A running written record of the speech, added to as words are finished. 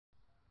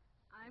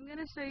I'm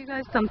going to show you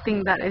guys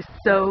something that is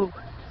so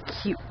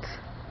cute.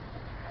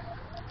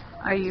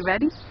 Are you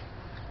ready?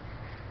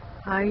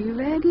 Are you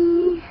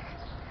ready?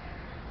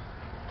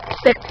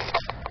 Sit.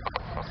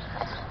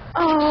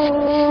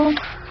 Oh,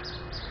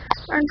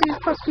 aren't these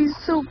puppies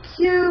so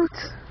cute?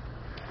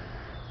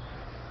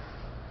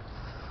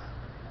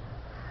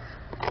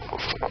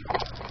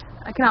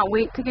 I cannot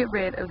wait to get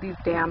rid of these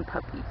damn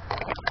puppies.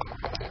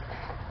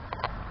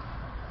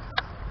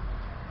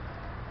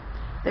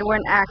 They were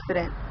an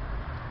accident.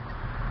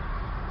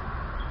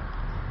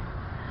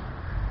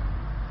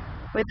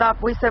 We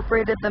thought we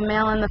separated the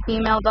male and the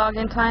female dog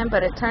in time,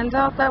 but it turns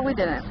out that we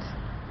didn't.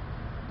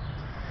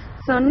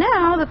 So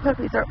now the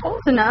puppies are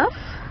old enough.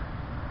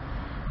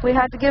 We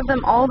had to give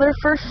them all their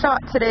first shot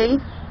today.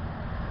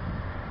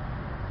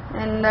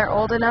 And they're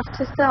old enough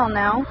to sell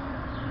now.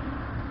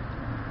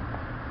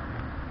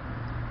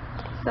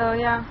 So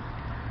yeah,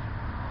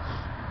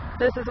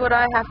 this is what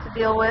I have to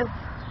deal with.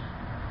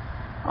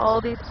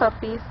 All these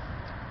puppies.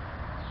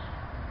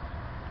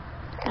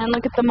 And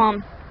look at the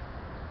mom.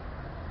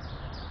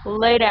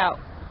 Laid out.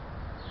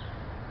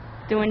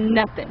 Doing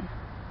nothing.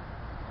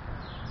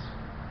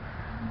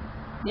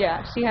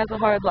 Yeah, she has a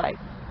hard life.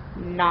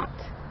 Not.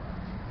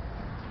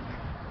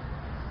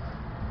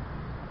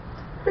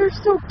 They're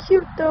so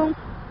cute though.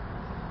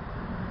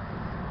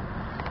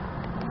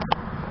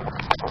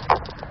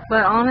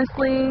 But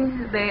honestly,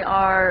 they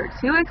are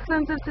too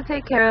expensive to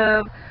take care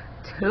of,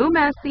 too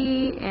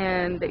messy,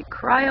 and they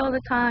cry all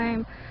the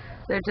time.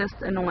 They're just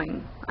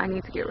annoying. I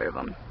need to get rid of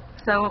them.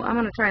 So I'm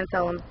going to try and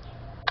sell them.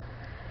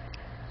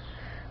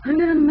 I'm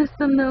going to miss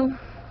them though,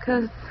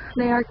 because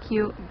they are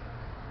cute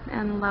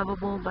and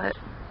lovable, but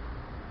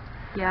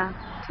yeah,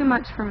 too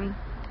much for me.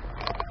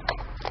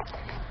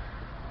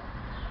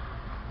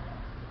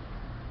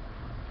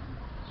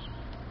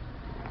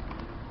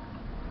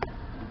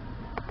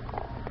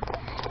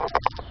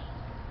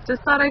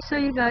 Just thought I'd show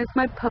you guys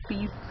my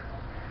puppies.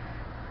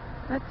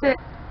 That's it.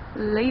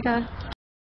 Later.